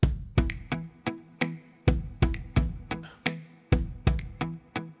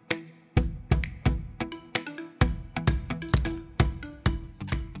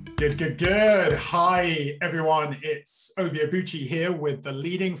Good, good, good. Hi, everyone. It's Obi Abuchi here with the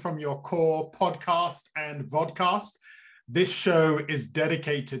Leading from Your Core podcast and vodcast. This show is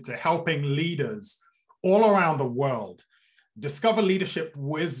dedicated to helping leaders all around the world discover leadership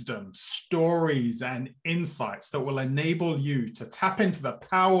wisdom, stories, and insights that will enable you to tap into the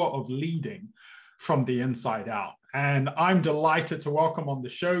power of leading from the inside out. And I'm delighted to welcome on the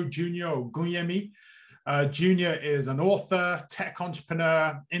show Junior Ogunyemi. Junior is an author, tech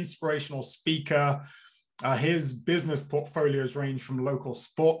entrepreneur, inspirational speaker. His business portfolios range from local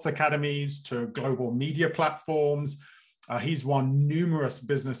sports academies to global media platforms. He's won numerous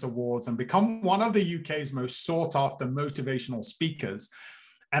business awards and become one of the UK's most sought after motivational speakers.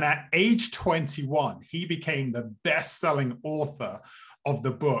 And at age 21, he became the best-selling author of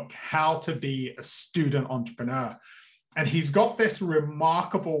the book, How to Be a Student Entrepreneur. And he's got this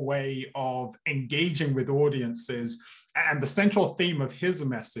remarkable way of engaging with audiences. And the central theme of his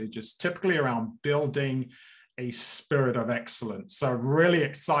message is typically around building a spirit of excellence. So really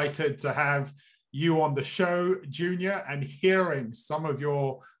excited to have you on the show, Junior, and hearing some of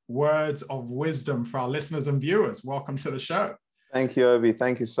your words of wisdom for our listeners and viewers. Welcome to the show. Thank you, Obi.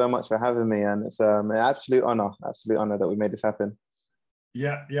 Thank you so much for having me. And it's an absolute honor that we made this happen.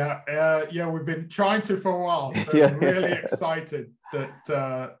 Yeah. We've been trying to for a while. So I'm really excited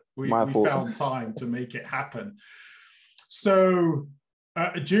that we found time to make it happen. So,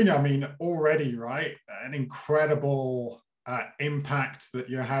 Junior, I mean, already, right? An incredible impact that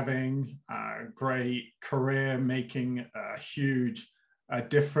you're having, great career, making a huge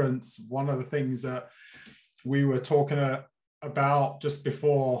difference. One of the things that we were talking about just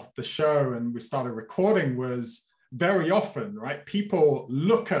before the show and we started recording was very often, right, people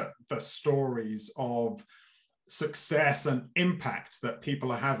look at the stories of success and impact that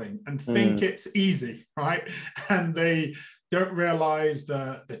people are having and think it's easy, right? And they don't realize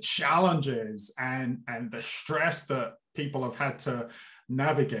the challenges and the stress that people have had to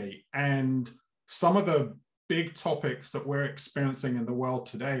navigate. And some of the big topics that we're experiencing in the world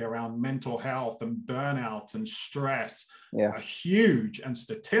today around mental health and burnout and stress are huge. And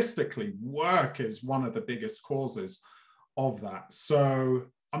statistically, work is one of the biggest causes of that. So,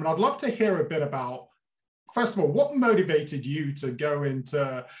 I mean, I'd love to hear a bit about, first of all, what motivated you to go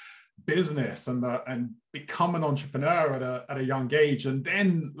into business and become an entrepreneur at a young age, and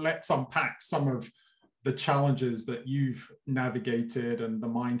then let's unpack some of the challenges that you've navigated and the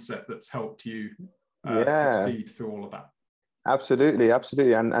mindset that's helped you succeed through all of that. Absolutely.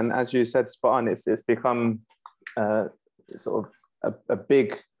 And as you said, spot on, it's become sort of a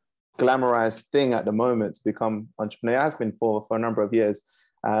big glamorized thing at the moment to become entrepreneur. It has been for a number of years.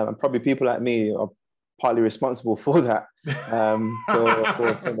 And probably people like me are partly responsible for that. For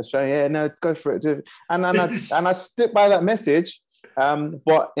the show, go for it. And I stick by that message.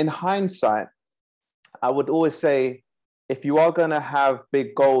 But in hindsight, I would always say, if you are going to have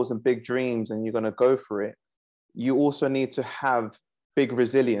big goals and big dreams and you're going to go for it, you also need to have big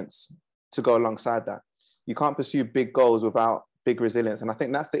resilience to go alongside that. You can't pursue big goals without big resilience. And I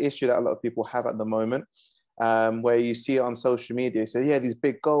think that's the issue that a lot of people have at the moment, where you see it on social media. You say, these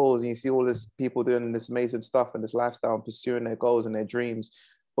big goals, and you see all these people doing this amazing stuff and this lifestyle and pursuing their goals and their dreams.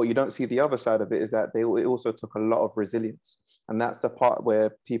 But you don't see the other side of it, is that it also took a lot of resilience. And that's the part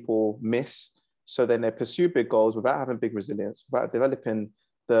where people miss. So then they pursue big goals without having big resilience, without developing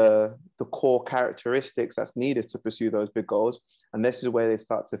the core characteristics that's needed to pursue those big goals. And this is where they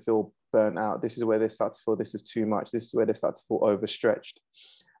start to feel burnt out. This is where they start to feel this is too much. This is where they start to feel overstretched.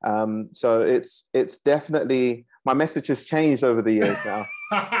 So it's definitely, my message has changed over the years now.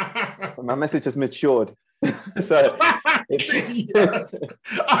 My message has matured. So yes.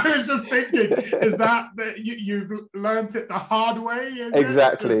 I was just thinking, is that you've learned it the hard way?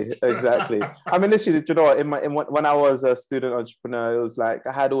 Exactly. I mean, literally, you know, when I was a student entrepreneur, it was like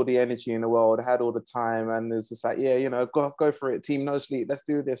I had all the energy in the world, I had all the time, and it's just like, go for it, team, no sleep, let's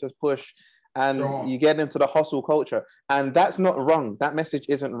do this, let's push. And you get into the hustle culture, and that's not wrong. That message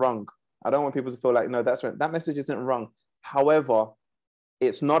isn't wrong. I don't want people to feel like, no, that's right. That message isn't wrong. However,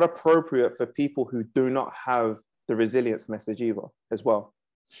 it's not appropriate for people who do not have the resilience message either as well.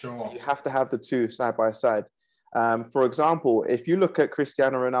 Sure. So you have to have the two side by side. For example, if you look at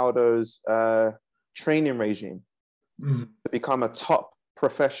Cristiano Ronaldo's training regime to become a top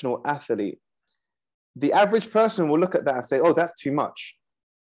professional athlete, the average person will look at that and say, oh, that's too much.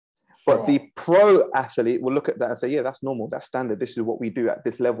 But the pro athlete will look at that and say, yeah, that's normal, that's standard. This is what we do at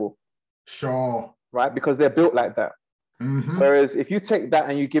this level. Sure. Right? Because they're built like that. Mm-hmm. Whereas if you take that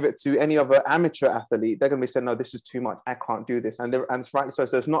and you give it to any other amateur athlete, they're going to be saying, no, this is too much. I can't do this. And it's right. So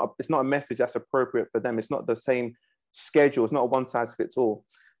it's not a message that's appropriate for them. It's not the same schedule. It's not a one size fits all.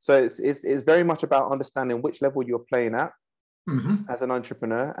 So it's very much about understanding which level you're playing at. As an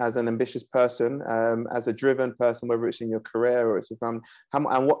entrepreneur, as an ambitious person, as a driven person, whether it's in your career or it's with family,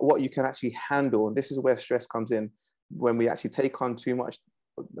 and what you can actually handle. And this is where stress comes in, when we actually take on too much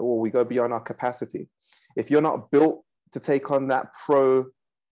or we go beyond our capacity. If you're not built to take on that pro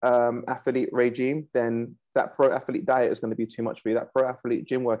athlete regime, then that pro athlete diet is going to be too much for you. That pro athlete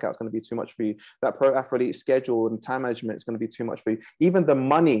gym workout is going to be too much for you. That pro athlete schedule and time management is going to be too much for you. Even the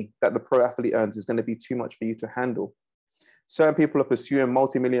money that the pro athlete earns is going to be too much for you to handle. Certain people are pursuing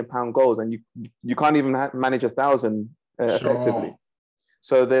multi-million-pound goals, and you can't even manage 1,000 effectively.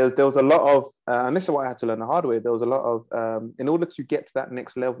 So there was a lot of, and this is what I had to learn the hard way. There was a lot of, in order to get to that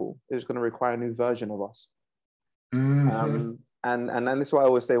next level, it's going to require a new version of us. And this is why I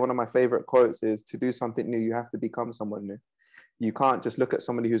always say, one of my favorite quotes is, to do something new, you have to become someone new. You can't just look at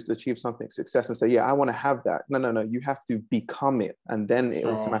somebody who's achieved something success and say, yeah, I want to have that. No. You have to become it. And then it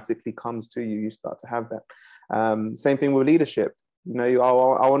automatically comes to you. You start to have that. Same thing with leadership. You know,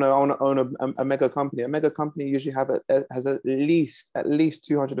 I want to own a mega company. A mega company usually has at least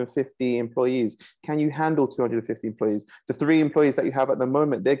 250 employees. Can you handle 250 employees? The 3 employees that you have at the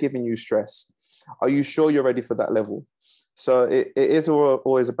moment, they're giving you stress. Are you sure you're ready for that level? So it is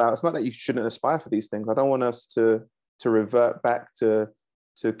always about, it's not that you shouldn't aspire for these things. I don't want us to revert back to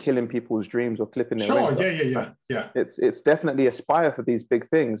killing people's dreams or clipping their wings. Yeah. It's definitely aspire for these big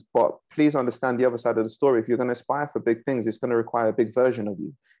things, but please understand the other side of the story. If you're going to aspire for big things, it's going to require a big version of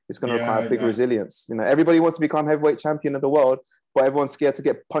you. It's going to require big resilience. You know, everybody wants to become heavyweight champion of the world, but everyone's scared to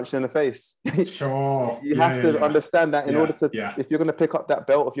get punched in the face. You have to understand that in order to, if you're going to pick up that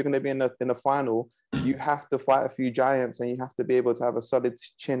belt, if you're going to be in the final, you have to fight a few giants, and you have to be able to have a solid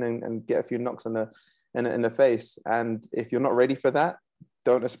chin and get a few knocks in the face. And if you're not ready for that,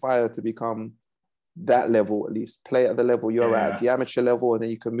 don't aspire to become that level. At least play at the level you're at, the amateur level, and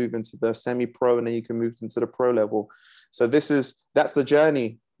then you can move into the semi-pro, and then you can move into the pro level. So that's the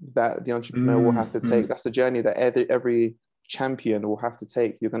journey that the entrepreneur will have to take. That's the journey that every champion will have to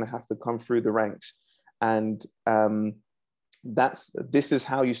take. You're going to have to come through the ranks, and this is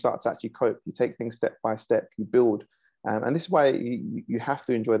how you start to actually cope. You take things step by step, you build, and this is why you have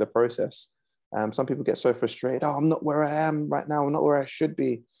to enjoy the process. Some people get so frustrated. I'm not where I am right now. I'm not where I should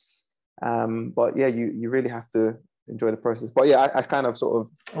be. But yeah, you really have to enjoy the process. But yeah, I kind of sort of.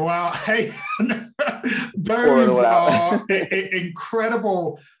 Well, hey, those are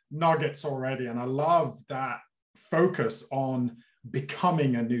incredible nuggets already. And I love that focus on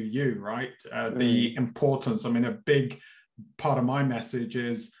becoming a new you, right? The importance. I mean, a big part of my message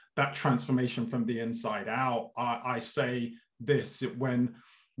is that transformation from the inside out. I say this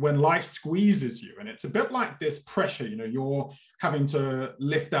when life squeezes you, and it's a bit like this pressure, you know, you're having to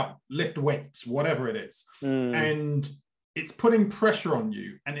lift weights, whatever it is, and it's putting pressure on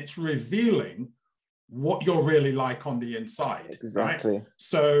you, and it's revealing what you're really like on the inside. Exactly. Right?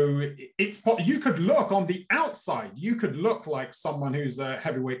 So you could look on the outside, you could look like someone who's a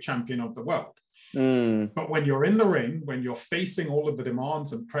heavyweight champion of the world. But when you're in the ring, when you're facing all of the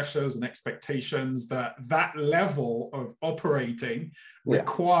demands and pressures and expectations that level of operating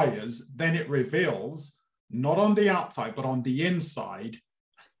requires, then it reveals, not on the outside, but on the inside,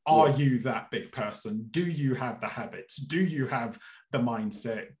 are you that big person? Do you have the habits? Do you have the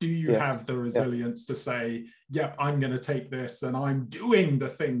mindset? Do you have the resilience to say, yep, I'm going to take this, and I'm doing the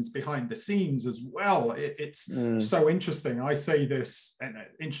things behind the scenes as well? It's so interesting. I say this, and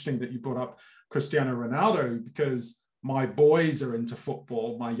interesting that you brought up Cristiano Ronaldo, because my boys are into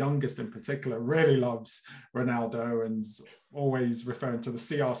football. My youngest in particular really loves Ronaldo and's always referring to the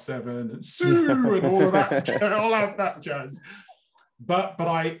CR7 and Sue and all of that jazz. But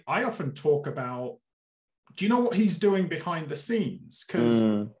I often talk about, do you know what he's doing behind the scenes? Because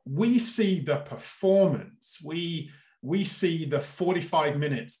we see the performance, we see the 45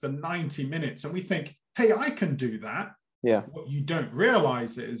 minutes, the 90 minutes, and we think, hey, I can do that. Yeah. What you don't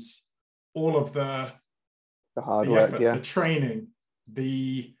realize is all of the hard work, effort, the training,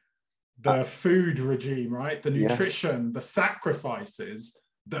 the food regime, right? The nutrition, the sacrifices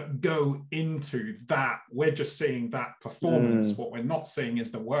that go into that. We're just seeing that performance. What we're not seeing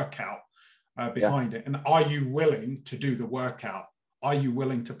is the workout behind it. And are you willing to do the workout? Are you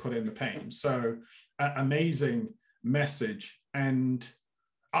willing to put in the pain? So amazing message. And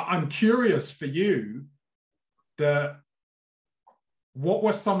I'm curious for you, what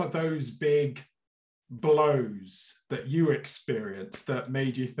were some of those big blows that you experienced that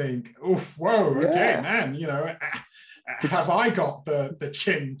made you think, oof, whoa, okay, man, you know, have I got the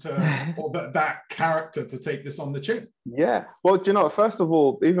chin to, or that character to take this on the chin? Yeah. Well, do you know, first of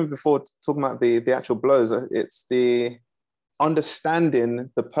all, even before talking about the actual blows, it's understanding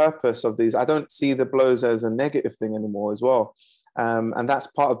the purpose of these. I don't see the blows as a negative thing anymore as well. And that's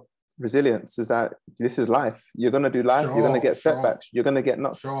part of resilience, is that this is life. You're going to do life. You're going to get setbacks. You're going to get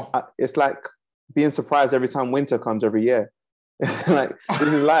it's like being surprised every time winter comes every year. Like,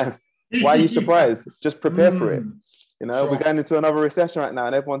 this is life. Why are you surprised? Just prepare for it. You know, we're going into another recession right now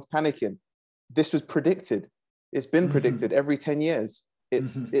and everyone's panicking. This was predicted. It's been predicted every 10 years.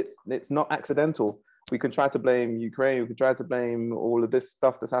 It's not accidental. We can try to blame Ukraine. We can try to blame all of this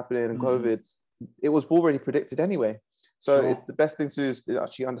stuff that's happening in COVID. It was already predicted anyway. So the best thing to do is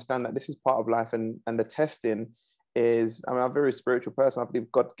actually understand that this is part of life, and the testing is, I mean, I'm a very spiritual person. I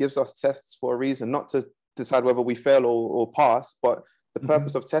believe God gives us tests for a reason, not to decide whether we fail or pass, but the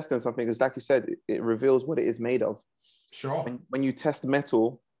purpose of testing something is, like you said, it reveals what it is made of. When you test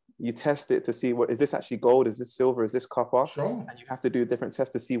metal, you test it to see, what is this actually gold? Is this silver? Is this copper? And you have to do different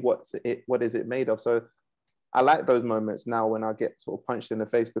tests to see what is it made of. So I like those moments now when I get sort of punched in the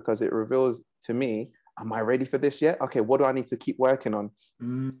face, because it reveals to me, am I ready for this yet? Okay, what do I need to keep working on?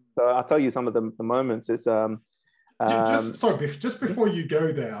 So I'll tell you some of the moments. It's just before you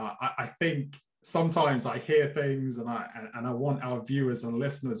go there, I think sometimes I hear things and I want our viewers and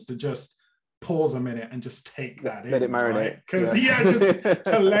listeners to just pause a minute and just take that in. Let it marinate. Because just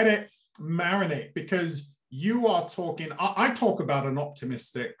to let it marinate, because you are talking, I talk about an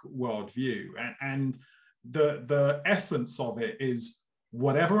optimistic worldview, and the essence of it is,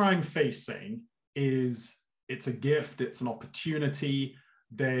 whatever I'm facing it's a gift, it's an opportunity,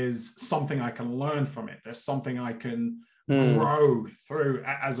 there's something I can learn from it, there's something I can grow through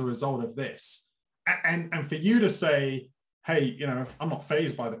as a result of this. And for you to say, hey, you know, I'm not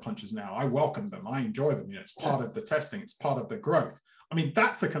fazed by the punches now, I welcome them, I enjoy them, you know, it's part of the testing, it's part of the growth. I mean,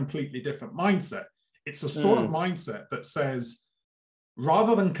 that's a completely different mindset. It's a sort of mindset that says,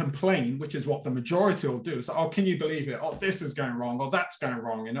 rather than complain, which is what the majority will do, so, oh, can you believe it? Oh, this is going wrong, or that's going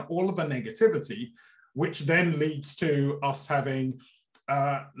wrong, and all of the negativity, which then leads to us having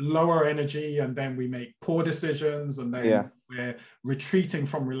lower energy, and then we make poor decisions, and then we're retreating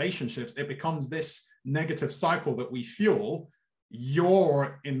from relationships. It becomes this negative cycle that we fuel.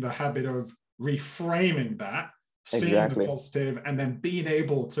 You're in the habit of reframing that, seeing the positive, and then being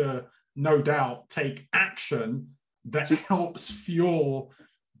able to, no doubt, take action that helps fuel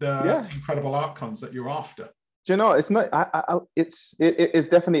the incredible outcomes that you're after. Do you know, it's not, it is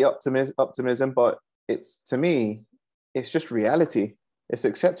definitely optimism, but it's, to me, it's just reality. It's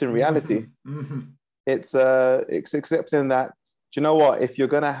accepting reality. It's accepting that, do you know what, if you're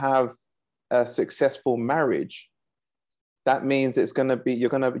going to have a successful marriage, that means it's going to be,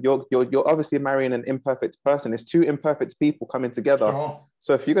 you're obviously marrying an imperfect person. It's two imperfect people coming together.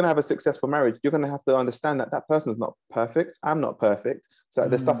 So if you're going to have a successful marriage, you're going to have to understand that that person's not perfect. I'm not perfect. So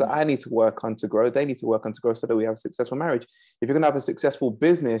there's stuff that I need to work on to grow. They need to work on to grow, so that we have a successful marriage. If you're going to have a successful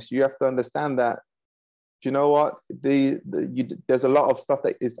business, you have to understand that, do you know what? There's a lot of stuff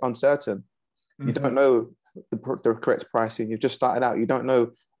that is uncertain. You don't know the correct pricing. You've just started out. You don't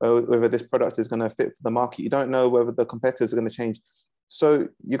know whether this product is going to fit for the market. You don't know whether the competitors are going to change. So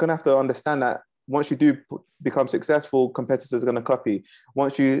you're going to have to understand that once you do become successful, competitors are going to copy.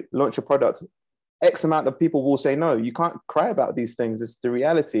 Once you launch a product, X amount of people will say no. You can't cry about these things. It's the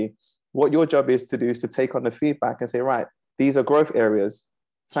reality. What your job is to do is to take on the feedback and say, right, these are growth areas.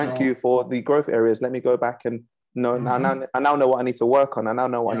 Thank you for the growth areas. Let me go back and I now know what I need to work on. I now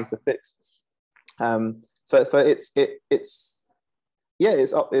know what I need to fix. So it's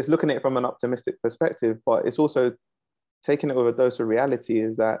looking at it from an optimistic perspective, but it's also taking it with a dose of reality,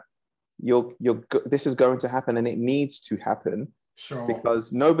 is that this is going to happen, and it needs to happen,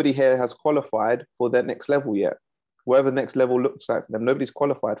 because nobody here has qualified for that next level yet. Whatever the next level looks like for them, nobody's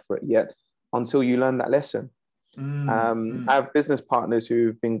qualified for it yet until you learn that lesson. I have business partners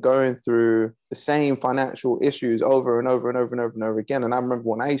who've been going through the same financial issues over and over and over and over and over again. And I remember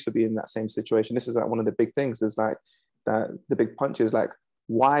when I used to be in that same situation, this is like one of the big things, is like that the big punch is like,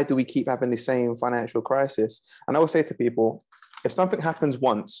 why do we keep having the same financial crisis? And I always say to people, if something happens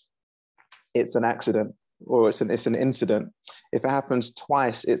once, it's an accident, or it's an incident. If it happens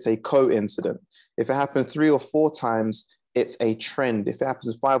twice, it's a co-incident. If it happens 3 or 4 times, it's a trend. If it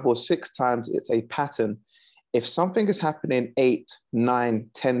happens 5 or 6 times, it's a pattern. If something is happening 8, 9,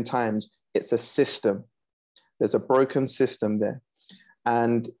 10 times, it's a system. There's a broken system there.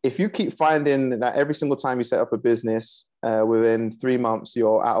 And if you keep finding that every single time you set up a business, within 3 months,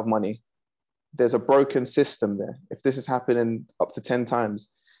 you're out of money, there's a broken system there. If this is happening up to 10 times,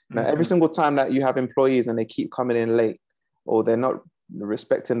 now every single time that you have employees and they keep coming in late, or they're not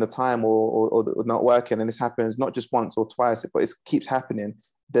respecting the time, or not working, and this happens not just once or twice, but it keeps happening,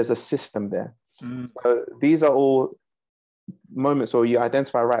 there's a system there. So these are all moments where you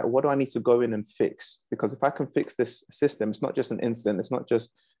identify, right, what do I need to go in and fix? Because if I can fix this system, it's not just an incident, it's not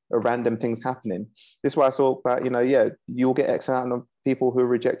just a random things happening. This is why I thought about, you'll get X amount of people who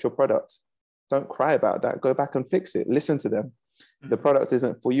reject your product. Don't cry about that. Go back and fix it. Listen to them. The product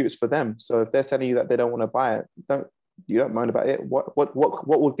isn't for you, it's for them. So if they're telling you that they don't want to buy it, you don't mind about it. What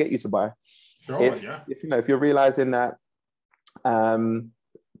would get you to buy? Sure, if you're realizing that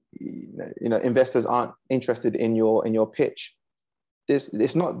investors aren't interested in your pitch, there's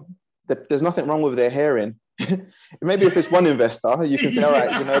nothing wrong with their hearing. Maybe if it's one investor, you can say, all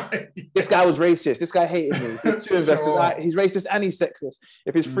right, this guy was racist, this guy hated me. There's two investors, sure. He's racist and he's sexist.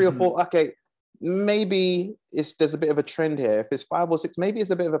 If it's 3 or 4, okay, maybe there's a bit of a trend here. If it's 5 or 6, maybe it's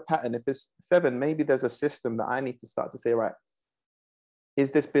a bit of a pattern. If it's 7, maybe there's a system that I need to start to say, right, is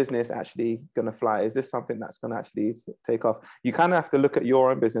this business actually going to fly? Is this something that's going to actually take off? You kind of have to look at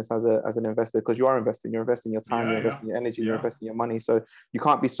your own business as an investor, because you are investing. You're investing your time, you're investing your energy, you're investing your money. So you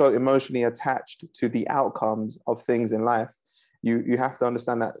can't be so emotionally attached to the outcomes of things in life. You have to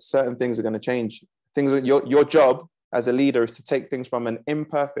understand that certain things are going to change. Your job as a leader is to take things from an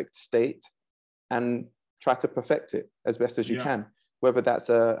imperfect state and try to perfect it as best as you can. Whether that's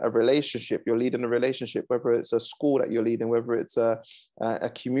a relationship, you're leading a relationship, whether it's a school that you're leading, whether it's a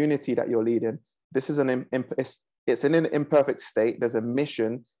community that you're leading. This is it's in an imperfect state. There's a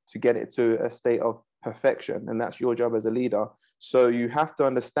mission to get it to a state of perfection, and that's your job as a leader. So you have to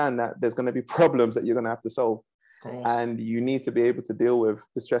understand that there's going to be problems that you're going to have to solve, and you need to be able to deal with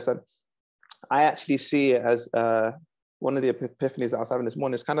the stress. And I actually see it as one of the epiphanies that I was having this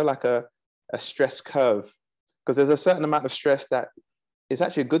morning. It's kind of like a stress curve, because there's a certain amount of stress that is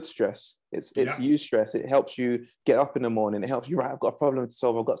actually a good stress. It's you stress. It helps you get up in the morning. It helps you, right, I've got a problem to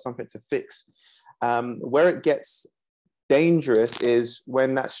solve. I've got something to fix. Where it gets dangerous is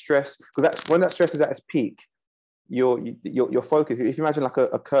when that stress, when that stress is at its peak, your focus, if you imagine like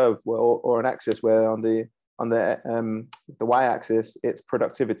a curve or an axis where on the y-axis, it's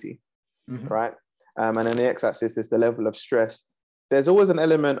productivity, right? And then the x-axis is the level of stress. There's always an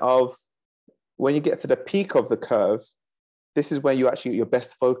element of, when you get to the peak of the curve, this is when you're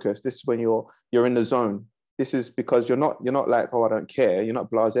best focused. This is when you're in the zone. This is because you're not like, oh, I don't care. You're not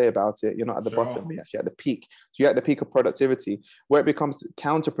blasé about it. You're not at the bottom. You're actually at the peak. So you're at the peak of productivity. Where it becomes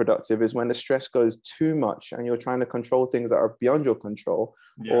counterproductive is when the stress goes too much and you're trying to control things that are beyond your control,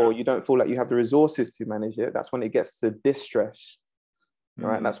 or you don't feel like you have the resources to manage it. That's when it gets to distress.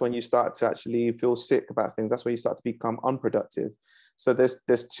 Right? That's when you start to actually feel sick about things. That's when you start to become unproductive. So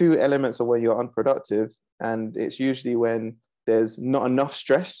there's 2 elements of when you're unproductive, and it's usually when there's not enough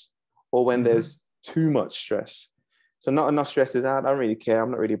stress or when there's too much stress. So not enough stress is, I don't really care.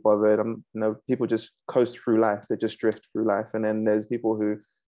 I'm not really bothered. People just coast through life. They just drift through life. And then there's people who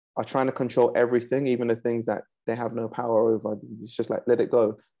are trying to control everything, even the things that they have no power over. It's just like, let it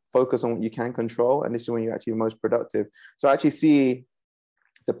go. Focus on what you can control. And this is when you're actually most productive. So I actually see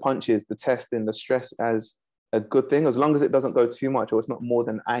the punches, the testing, the stress as a good thing, as long as it doesn't go too much or it's not more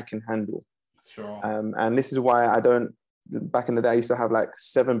than I can handle. Sure. And this is why back in the day, I used to have like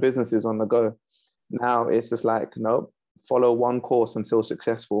 7 businesses on the go. Now it's just like, no, follow one course until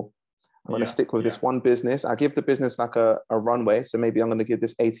successful. I'm going to stick with this one business. I give the business like a runway. So maybe I'm going to give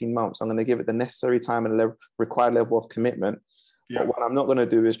this 18 months. I'm going to give it the necessary time and required level of commitment. But what I'm not going to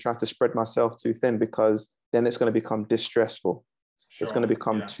do is try to spread myself too thin, because then it's going to become distressful. Sure. It's going to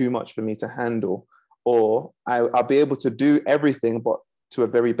become too much for me to handle. Or I'll be able to do everything, but to a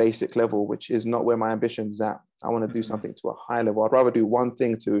very basic level, which is not where my ambition is at. I want to do something to a high level. I'd rather do one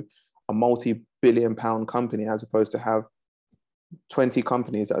thing to a multi-billion-pound company as opposed to have 20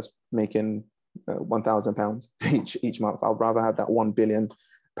 companies that's making £1,000 each month. I'd rather have that £1 billion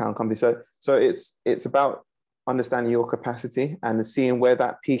company. So it's about understanding your capacity and seeing where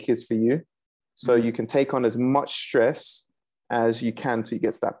that peak is for you, so you can take on as much stress as you can till you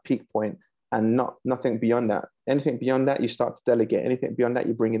get to that peak point, and nothing beyond that. Anything beyond that, you start to delegate. Anything beyond that,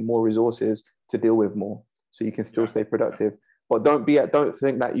 you bring in more resources to deal with more, so you can still stay productive. But don't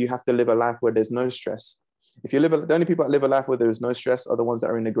think that you have to live a life where there's no stress. If you the only people that live a life where there is no stress are the ones that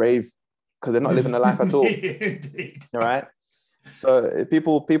are in the grave, because they're not living a life at all. All right. So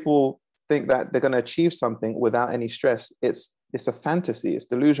people think that they're going to achieve something without any stress. It's a fantasy. It's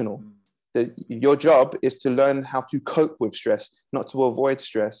delusional. Your job is to learn how to cope with stress, not to avoid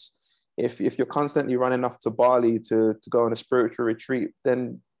stress. If you're constantly running off to Bali to go on a spiritual retreat,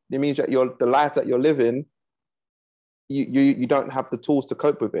 then it means that the life that you're living, you don't have the tools to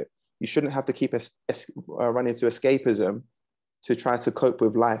cope with it. You shouldn't have to keep run into escapism to try to cope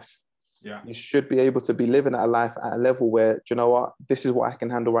with life. Yeah. You should be able to be living a life at a level where, do you know what, this is what I can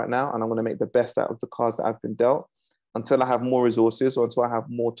handle right now, and I'm going to make the best out of the cards that I've been dealt. until I have more resources or until I have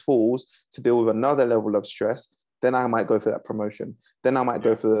more tools to deal with another level of stress. Then I might go for that promotion. Then I might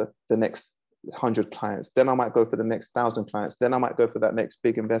go for the next 100 clients. Then I might go for the next 1,000 clients. Then I might go for that next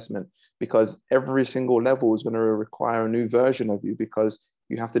big investment, because every single level is going to require a new version of you, because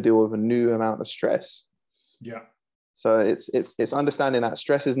you have to deal with a new amount of stress. Yeah. So it's understanding that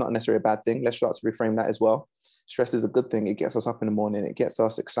stress is not necessarily a bad thing. Let's start to reframe that as well. Stress is a good thing. It gets us up in the morning. It gets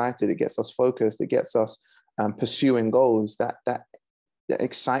us excited. It gets us focused. It gets us pursuing goals. That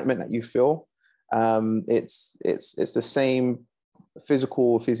excitement that you feel, it's the same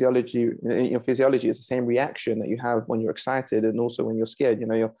physiology. Physiology is the same reaction that you have when you're excited and also when you're scared.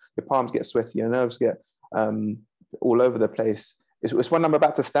 Your palms get sweaty, your nerves get all over the place. It's when I'm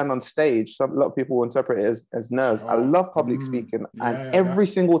about to stand on stage. A lot of people will interpret it as nerves. I love public speaking. And every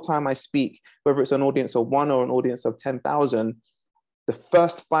single time I speak, whether it's an audience of 1 or an audience of 10,000, the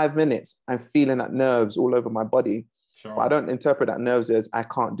first 5 minutes, I'm feeling that nerves all over my body. But I don't interpret that nerves as I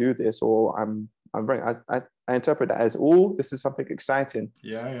can't do this, or I interpret that as, this is something exciting.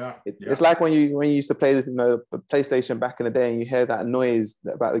 It's like when you used to play the PlayStation back in the day, and you hear that noise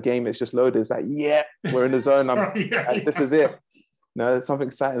about the game. It's just loaded. It's like, we're in the zone. This is it. Something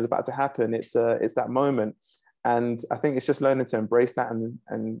exciting is about to happen. It's that moment, and I think it's just learning to embrace that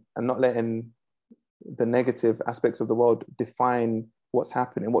and not letting the negative aspects of the world define what's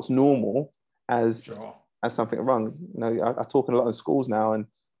happening, what's normal as something wrong. I talk in a lot of schools now, and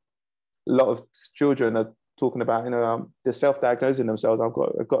a lot of children are talking about they're self-diagnosing themselves. I've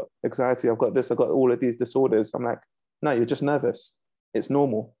got anxiety. I've got this. I've got all of these disorders. I'm like, no, you're just nervous. It's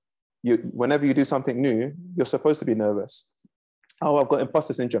normal. Whenever you do something new, you're supposed to be nervous. Oh, I've got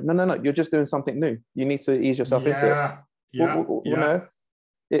imposter syndrome. No. You're just doing something new. You need to ease yourself into it.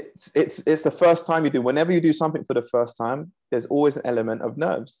 It's the first time you do. Whenever you do something for the first time, there's always an element of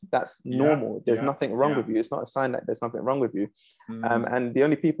nerves. That's normal. There's nothing wrong with you. It's not a sign that there's something wrong with you. And the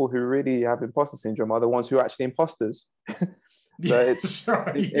only people who really have imposter syndrome are the ones who are actually imposters. So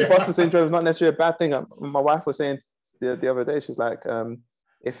imposter syndrome is not necessarily a bad thing. My wife was saying the other day, she's like,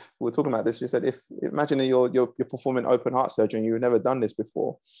 if we're talking about this, she said, imagine that you're performing open heart surgery and you've never done this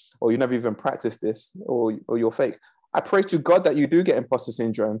before, or you never even practiced this, or you're fake. I pray to God that you do get imposter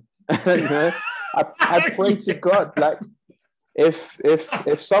syndrome. I pray to God, like,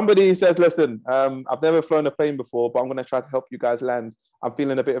 if somebody says, listen, I've never flown a plane before, but I'm going to try to help you guys land. I'm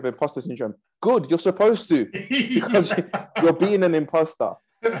feeling a bit of imposter syndrome. Good, you're supposed to, because you're being an imposter,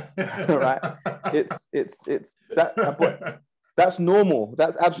 right? It's that. That's normal.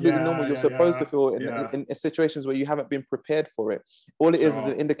 That's absolutely normal. You're supposed to feel in situations where you haven't been prepared for it. All it is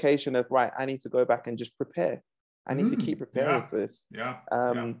an indication of, right, I need to go back and just prepare. I need to keep preparing for this.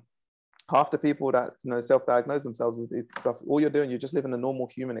 Half the people that self-diagnose themselves with this stuff, all you're doing, you're just living a normal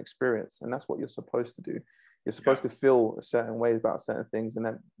human experience, and that's what you're supposed to do. You're supposed to feel a certain way about certain things, and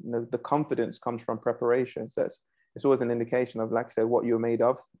then the confidence comes from preparation. So it's always an indication of, like I said, what you're made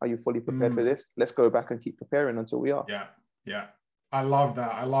of. Are you fully prepared for this? Let's go back and keep preparing until we are. Yeah. I love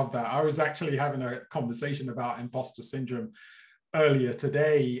that. I was actually having a conversation about imposter syndrome earlier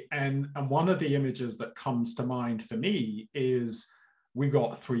today. And one of the images that comes to mind for me is, we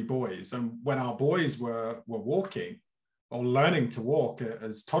got 3 boys. And when our boys were walking or learning to walk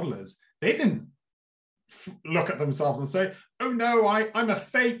as toddlers, they didn't look at themselves and say, oh no, I'm a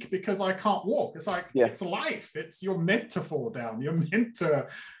fake because I can't walk. It's like, it's life. You're meant to fall down. You're meant to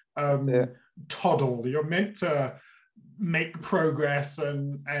toddle. You're meant to make progress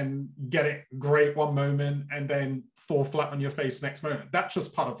and get it great one moment and then fall flat on your face next moment. That's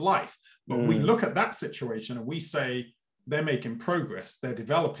just part of life. But we look at that situation and we say, they're making progress, they're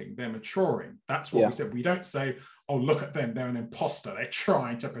developing, they're maturing. That's what we said. We don't say, oh, look at them, they're an imposter, they're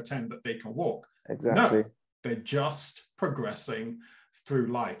trying to pretend that they can walk. Exactly. No, they're just progressing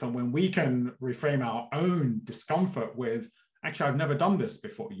through life. And when we can reframe our own discomfort with, actually, I've never done this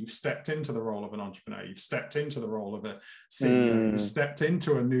before. You've stepped into the role of an entrepreneur. You've stepped into the role of a CEO. You've stepped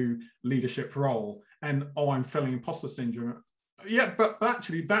into a new leadership role. And, I'm feeling imposter syndrome. Yeah, but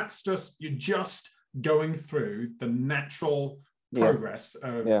actually, that's just, you're just going through the natural progress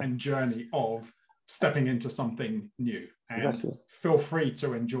and journey of stepping into something new. And feel free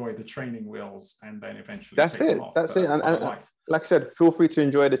to enjoy the training wheels and then eventually That's it. And like I said, feel free to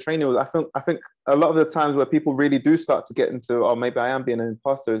enjoy the training wheels. I think a lot of the times where people really do start to get into, maybe I am being an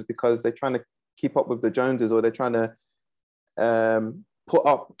imposter, is because they're trying to keep up with the Joneses, or they're trying to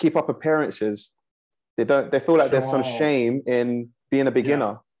keep up appearances. They feel like there's some shame in being a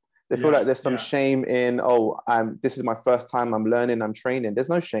beginner. They feel like there's some shame in, this is my first time, I'm learning, I'm training. There's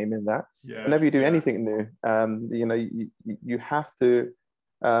no shame in that. Whenever you do anything new, you have to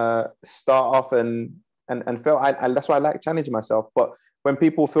start off and and felt that's why I like challenging myself. But when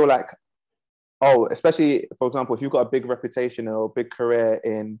people feel like, oh, especially, for example, if you've got a big reputation or a big career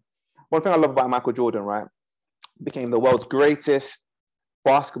in, one thing I love about Michael Jordan, right? Became the world's greatest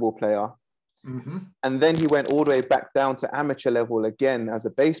basketball player. Mm-hmm. And then he went all the way back down to amateur level again as a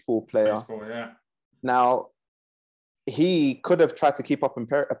baseball player. Baseball, yeah. Now, he could have tried to keep up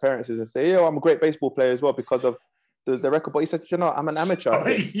appearances and say, I'm a great baseball player as well because of the record. But he said, I'm an amateur at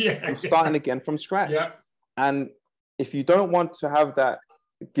this. I'm starting again from scratch. Yeah. And if you don't want to have that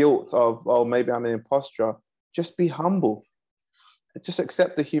guilt of, oh, maybe I'm an imposter, just be humble. Just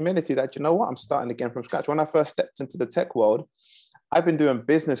accept the humility that, I'm starting again from scratch. When I first stepped into the tech world, I've been doing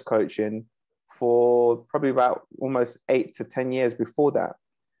business coaching for probably about almost 8 to 10 years before that.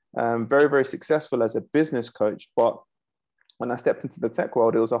 Very, very successful as a business coach. But when I stepped into the tech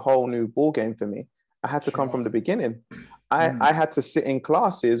world, it was a whole new ball game for me. I had to come from the beginning. I had to sit in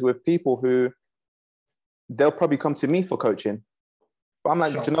classes with people who they'll probably come to me for coaching. But I'm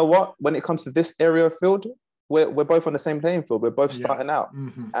like, do you know what? When it comes to this area of field, we're both on the same playing field. We're both starting out.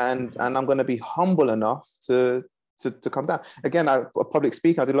 Mm-hmm. And I'm going to be humble enough to come down. Again, I public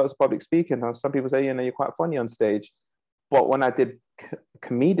speaking. I do lots of public speaking. Some people say, you're quite funny on stage. But when I did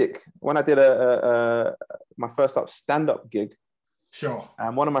when I did my first stand-up gig, sure.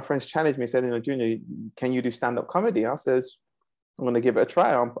 And one of my friends challenged me, said, Junior, can you do stand-up comedy? I says, I'm going to give it a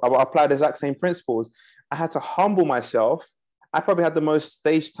try. I'll apply the exact same principles. I had to humble myself. I probably had the most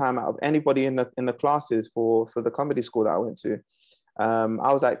stage time out of anybody in the classes for the comedy school that I went to.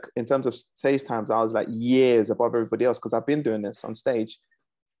 I was like, in terms of stage times, I was like years above everybody else because I've been doing this on stage.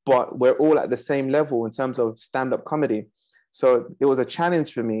 But we're all at the same level in terms of stand-up comedy. So it was a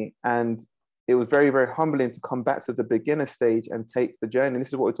challenge for me. And it was very, very humbling to come back to the beginner stage and take the journey. This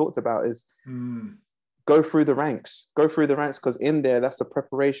is what we talked about is go through the ranks, because in there, that's the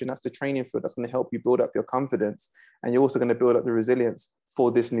preparation, that's the training field that's going to help you build up your confidence. And you're also going to build up the resilience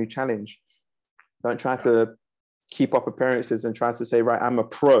for this new challenge. Don't try to keep up appearances and try to say, right, I'm a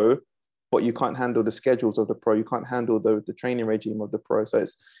pro, but you can't handle the schedules of the pro. You can't handle the training regime of the pro. So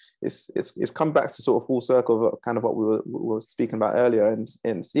it's come back to sort of full circle of kind of what we were speaking about earlier. And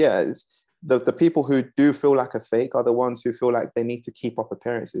it's the people who do feel like a fake are the ones who feel like they need to keep up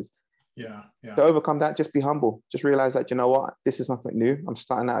appearances. Yeah. To overcome that, just be humble. Just realize that, this is something new. I'm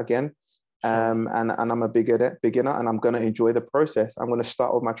starting out again. Sure. And I'm a beginner and I'm going to enjoy the process. I'm going to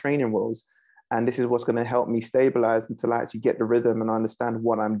start with my training roles. And this is what's going to help me stabilize until I actually get the rhythm and understand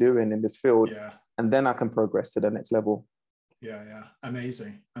what I'm doing in this field. Yeah. And then I can progress to the next level. Yeah.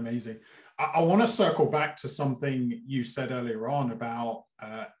 Amazing. I want to circle back to something you said earlier on about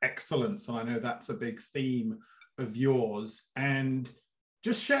excellence. And I know that's a big theme of yours. And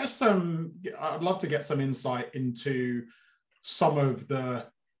just share I'd love to get some insight into some of the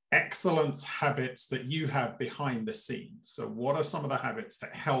excellence habits that you have behind the scenes. So what are some of the habits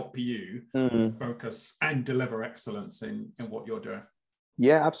that help you focus and deliver excellence in what you're doing?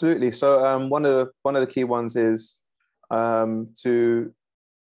 Yeah, absolutely. So one of the key ones is to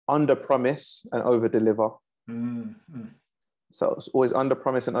under promise and over deliver. So it's always under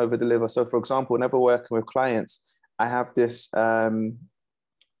promise and over deliver. So for example, whenever working with clients, I have this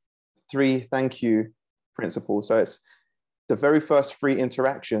 3 thank you principle. So it's the very first 3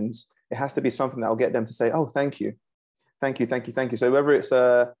 interactions, it has to be something that will get them to say, oh, thank you. So whether it's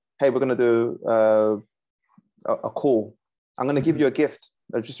hey, we're going to do a call, I'm going to give you a gift,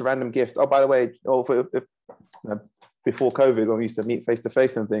 just a random gift. Oh, by the way, before COVID, when we used to meet face to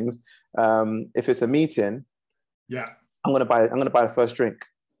face and things, if it's a meeting, I'm going to buy the first drink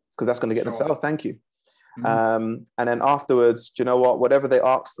because that's going to get them to say, oh, thank you. And then afterwards, do you know what? Whatever they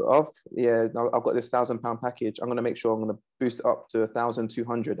asked of, I've got this £1,000 package. I'm going to make sure I'm going to boost it up to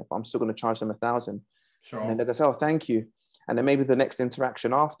 1,200. I'm still going to charge them 1,000. Sure. And then they're going to say, oh, thank you. And then maybe the next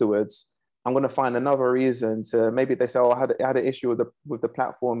interaction afterwards, I'm going to find another reason to, maybe they say, oh, I had an issue with the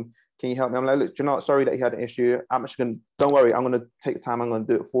platform. Can you help me? I'm like, look, do you know what? Sorry that you had an issue. Don't worry. I'm going to take time. I'm going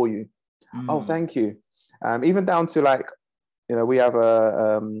to do it for you. Oh, thank you. Even down to like, we have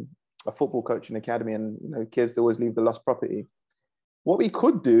a football coaching academy, and kids always leave the lost property. What we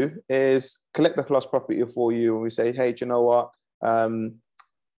could do is collect the lost property for you, and we say, hey, do you know what?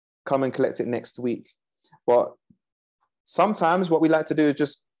 Come and collect it next week. But sometimes what we like to do is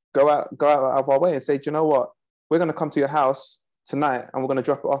just go out of our way and say, do you know what? We're going to come to your house tonight and we're going to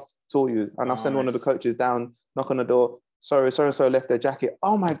drop it off to you. And I'll send one of the coaches down, knock on the door. Sorry, so-and-so left their jacket.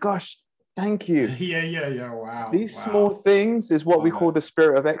 Oh my gosh, thank you. Yeah. Wow. These small things is what we call the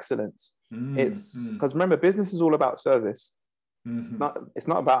spirit of excellence. It's because remember, business is all about service. It's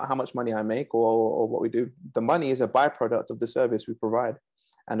not about how much money I make or what we do. The money is a byproduct of the service we provide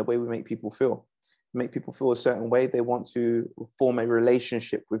and the way we make people feel. make people feel a certain way. They want to form a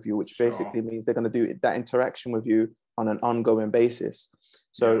relationship with you, which basically means they're going to do that interaction with you on an ongoing basis.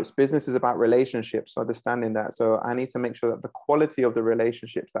 So business is about relationships, understanding that. So I need to make sure that the quality of the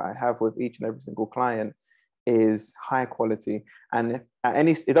relationships that I have with each and every single client is high quality. And if at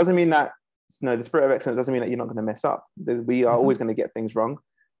any, it doesn't mean that, the spirit of excellence doesn't mean that you're not going to mess up. We are always going to get things wrong,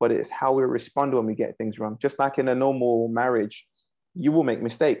 but it's how we respond when we get things wrong. Just like in a normal marriage, you will make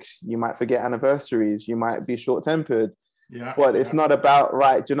mistakes. You might forget anniversaries. You might be short-tempered. But it's not about,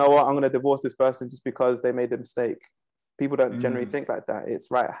 right, do you know what? I'm going to divorce this person just because they made a mistake. People don't generally think like that.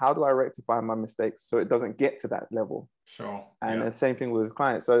 It's right, how do I rectify my mistakes so it doesn't get to that level? And the same thing with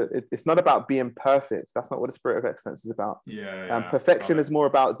clients. So it's not about being perfect. That's not what the spirit of excellence is about. Perfection is more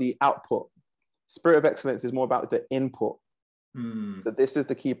about the output. Spirit of excellence is more about the input. That this is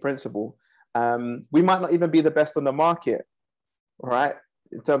the key principle. We might not even be the best on the market, right?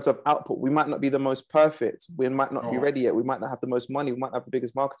 In terms of output, we might not be the most perfect. We might not be ready yet. We might not have the most money. We might not have the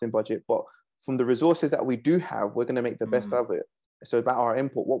biggest marketing budget, but from the resources that we do have, we're going to make the best of it. So about our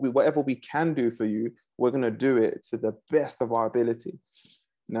input, whatever we can do for you, we're going to do it to the best of our ability.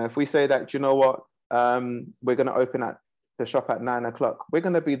 Now, if we say that, you know what, we're going to open at the shop at 9 o'clock, we're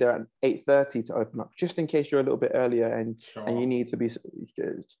going to be there at 8:30 to open up, just in case you're a little bit earlier and you need to be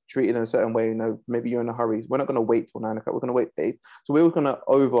treated in a certain way. Maybe you're in a hurry. We're not going to wait till 9 o'clock. We're going to wait 8. So we're going to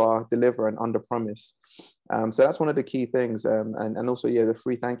over deliver and under promise. So that's one of the key things. And also, the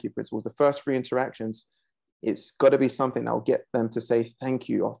 3 thank you principles. The first 3 interactions, it's got to be something that will get them to say thank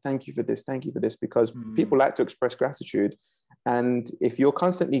you, or thank you for this, because people like to express gratitude. And if you're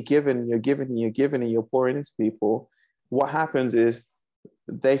constantly giving, you're pouring into people, what happens is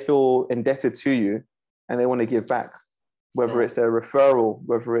they feel indebted to you and they want to give back, whether it's a referral,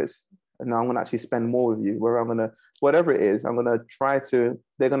 whether it's, no, I'm going to actually spend more with you, whatever it is, they're going to try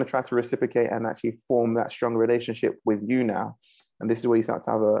to reciprocate and actually form that strong relationship with you now. And this is where you start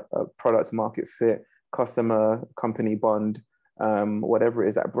to have a product market fit, customer company bond, whatever it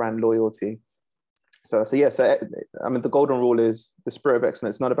is, that brand loyalty. So I mean, the golden rule is the spirit of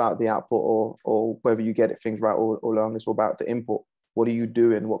excellence. It's not about the output or whether you get things right or wrong. It's all about the input. What are you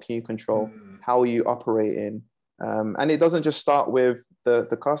doing? What can you control? How are you operating? And it doesn't just start with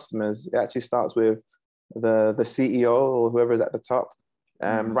the customers. It actually starts with the CEO or whoever is at the top,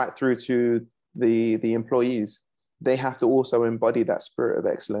 right through to the employees. They have to also embody that spirit of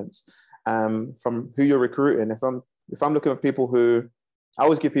excellence. From who you're recruiting. If I'm looking at people who, I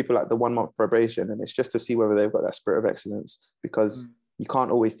always give people like the 1 month probation, and it's just to see whether they've got that spirit of excellence, because you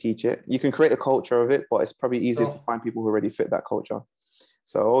can't always teach it. You can create a culture of it, but it's probably easier to find people who already fit that culture.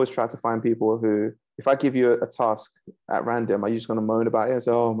 So I always try to find people who, if I give you a task at random, are you just going to moan about it and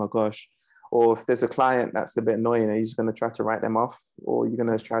say, oh my gosh? Or if there's a client that's a bit annoying, are you just going to try to write them off? Or you're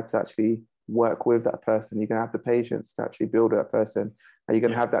going to try to actually work with that person? You're going to have the patience to actually build that person. Are you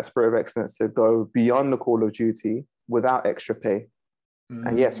going to have that spirit of excellence to go beyond the call of duty without extra pay?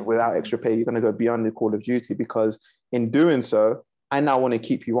 And yes, without extra pay, you're going to go beyond the call of duty, because in doing so, I now want to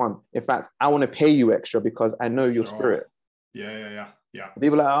keep you on. In fact, I want to pay you extra because I know your spirit. Yeah.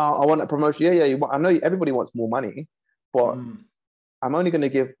 People are like, oh, I want a promotion. I know everybody wants more money, but I'm only going to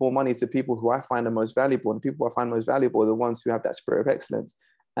give more money to people who I find the most valuable. And people who I find most valuable are the ones who have that spirit of excellence.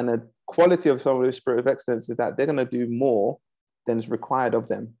 And the quality of some of the spirit of excellence is that they're going to do more than is required of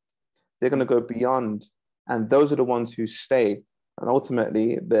them. They're going to go beyond. And those are the ones who stay. And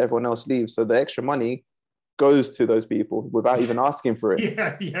ultimately, everyone else leaves. So the extra money goes to those people without even asking for it.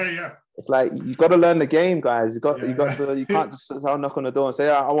 Yeah. It's like, you got to learn the game, guys. You can't just knock on the door and say,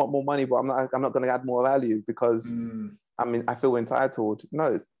 I want more money, but I'm not going to add more value because I feel entitled.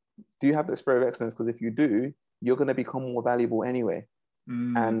 No, do you have the spirit of excellence? Because if you do, you're going to become more valuable anyway.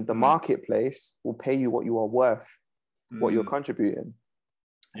 And the marketplace will pay you what you are worth, what you're contributing.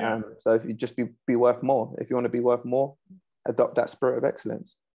 So if you just be worth more, if you want to be worth more, adopt that spirit of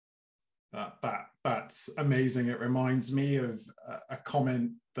excellence. That's amazing. It reminds me of a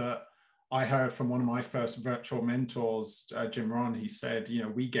comment that I heard from one of my first virtual mentors, Jim Rohn. He said,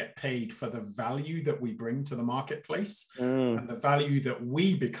 we get paid for the value that we bring to the marketplace, and the value that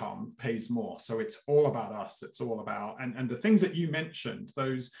we become pays more. So it's all about us. It's all about, and the things that you mentioned,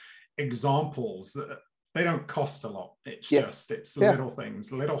 those examples, they don't cost a lot. It's little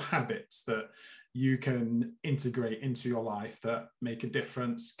things, little habits that you can integrate into your life that make a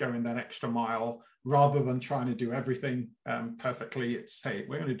difference, going that extra mile, rather than trying to do everything perfectly. It's, hey,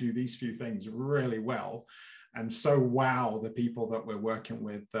 we're going to do these few things really well, and so wow the people that we're working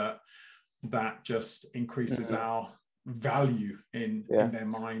with, that just increases our value in their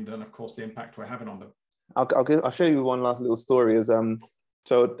mind, and of course the impact we're having on them. I'll show you one last little story. Is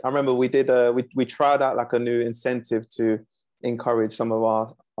So I remember we did we tried out like a new incentive to encourage some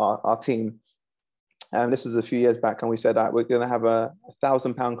of our team. And this was a few years back, and we said that we're going to have a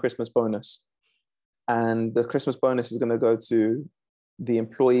 £1,000 Christmas bonus, and the Christmas bonus is going to go to the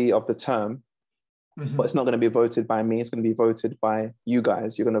employee of the term, but it's not going to be voted by me. It's going to be voted by you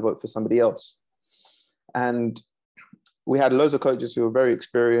guys. You're going to vote for somebody else. And we had loads of coaches who were very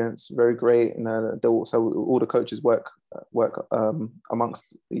experienced, very great, and so all the coaches work amongst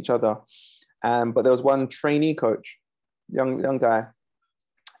each other. But there was one trainee coach, young guy.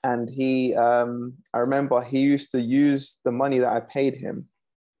 And he, I remember he used to use the money that I paid him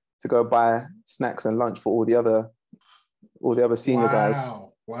to go buy snacks and lunch for all the other senior guys.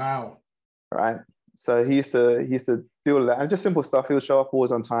 Wow. Right. So he used to do all that, and just simple stuff. He would show up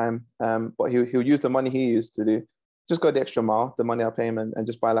always on time. But he'll use the money he used to just go the extra mile, the money I pay him, and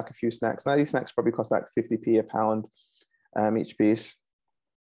just buy like a few snacks. Now these snacks probably cost like 50p a pound each piece.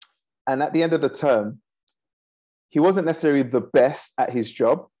 And at the end of the term, he wasn't necessarily the best at his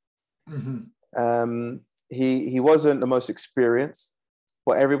job. He wasn't the most experienced,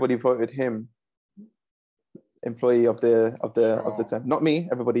 but everybody voted him employee of the term. Not me,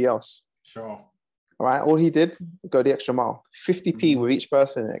 everybody else. Sure. All right. All he did, go the extra mile. 50p with each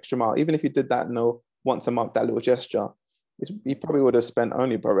person, an extra mile. Even if he did that once a month, that little gesture, he probably would have spent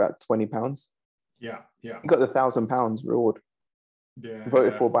only probably about £20. Yeah. He got the £1,000 reward. Yeah.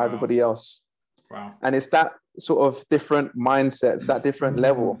 Voted for by everybody else. Wow. And it's that sort of different mindsets, that different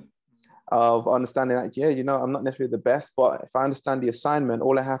level of understanding that, I'm not necessarily the best, but if I understand the assignment,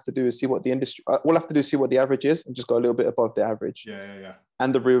 all I have to do is see what the average is and just go a little bit above the average. Yeah.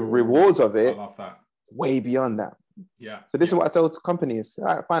 And the rewards of it, I love that. Way beyond that. Yeah. So this is what I tell to companies. All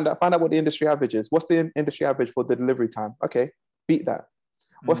right, find out what the industry average is. What's the industry average for the delivery time? Okay, beat that.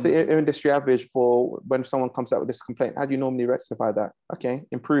 What's the industry average for when someone comes out with this complaint? How do you normally rectify that? Okay,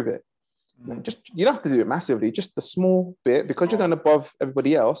 improve it. You don't have to do it massively, just the small bit, because you're going above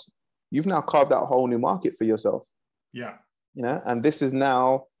everybody else. You've now carved out a whole new market for yourself. Yeah. And this is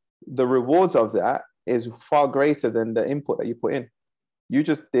now, the rewards of that is far greater than the input that you put in. You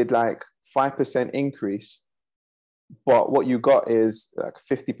just did like 5% increase, but what you got is like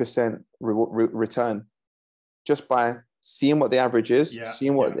 50% return just by seeing what the average is,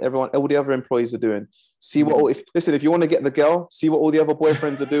 seeing what all the other employees are doing. See if you want to get the girl, see what all the other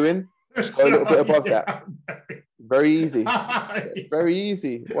boyfriends are doing. Just go a little bit above that. Very easy. Very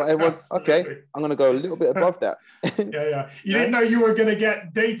easy. Okay, I'm going to go a little bit above that. You didn't know you were going to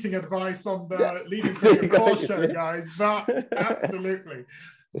get dating advice on the Leading to Your Core show, guys, but absolutely.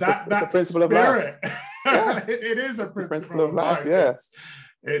 That's a principle of life. It is a principle of life. Yes.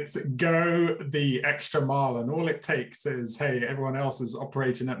 It's go the extra mile, and all it takes is, hey, everyone else is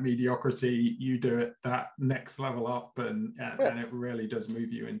operating at mediocrity. You do it that next level up, and it really does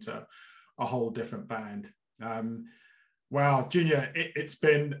move you into a whole different band. Wow, Junior, it's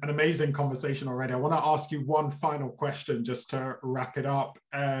been an amazing conversation already. I want to ask you one final question just to wrap it up.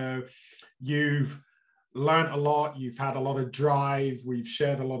 You've learned a lot. You've had a lot of drive. We've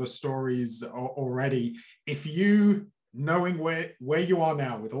shared a lot of stories already. If you, knowing where you are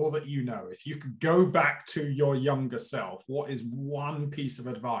now with all that you know, if you could go back to your younger self, what is one piece of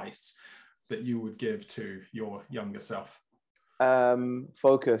advice that you would give to your younger self?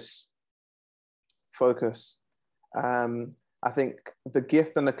 Focus. I think the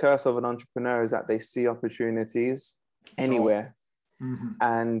gift and the curse of an entrepreneur is that they see opportunities anywhere.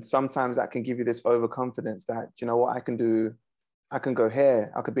 And sometimes that can give you this overconfidence that, you know what, I can go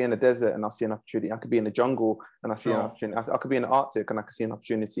here. I could be in the desert and I'll see an opportunity. I could be in the jungle and I see an opportunity. I could be in the Arctic and I can see an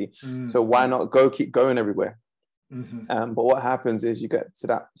opportunity. So why not keep going everywhere? But what happens is you get to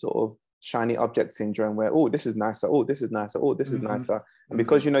that sort of shiny object syndrome where, oh, this is nicer. Oh, this is nicer. Oh, this is nicer. And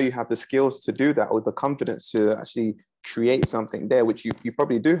because you have the skills to do that, or the confidence to actually create something there, which you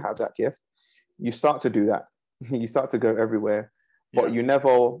probably do have that gift, you start to do that. You start to go everywhere, but you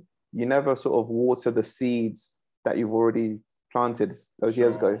never sort of water the seeds that you've already planted those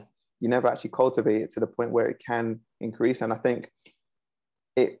years ago. You never actually cultivate it to the point where it can increase. And I think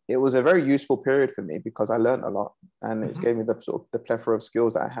it was a very useful period for me because I learned a lot, and it's gave me the sort of the plethora of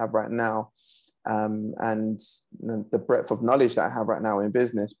skills that I have right now, and the breadth of knowledge that I have right now in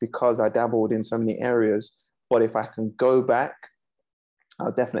business because I dabbled in so many areas. But if I can go back,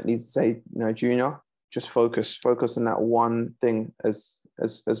 I'll definitely say, Junior, just focus on that one thing as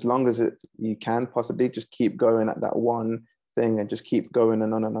long as you can possibly. Just keep going at that one thing and just keep going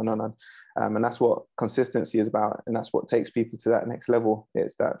and on and on and on. And that's what consistency is about, and that's what takes people to that next level.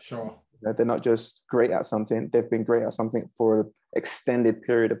 It's that They're not just great at something, they've been great at something for an extended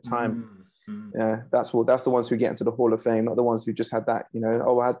period of time. That's the ones who get into the Hall of Fame, not the ones who just had that,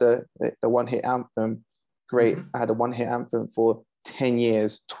 I had the one hit anthem. Great. I had a one hit anthem for 10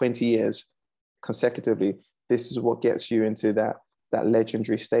 years, 20 years consecutively. This is what gets you into that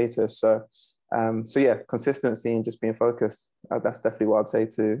legendary status. So yeah, consistency and just being focused. That's definitely what I'd say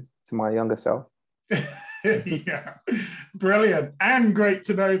to my younger self. Yeah, brilliant. And great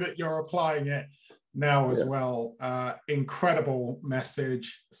to know that you're applying it now as well. Incredible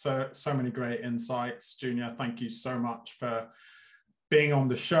message. So many great insights. Junior, thank you so much for being on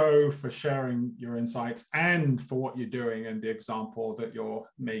the show, for sharing your insights, and for what you're doing and the example that you're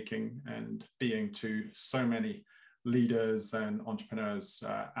making and being to so many leaders and entrepreneurs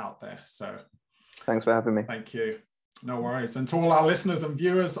out there. So thanks for having me. Thank you. No worries. And to all our listeners and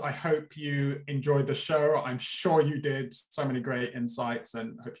viewers, I hope you enjoyed the show. I'm sure you did. So many great insights,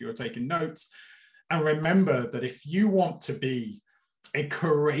 and hope you were taking notes. And remember that if you want to be a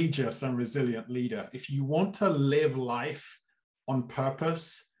courageous and resilient leader, if you want to live life on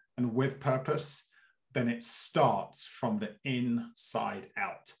purpose and with purpose, then it starts from the inside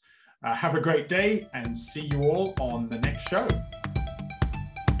out. Have a great day, and see you all on the next show.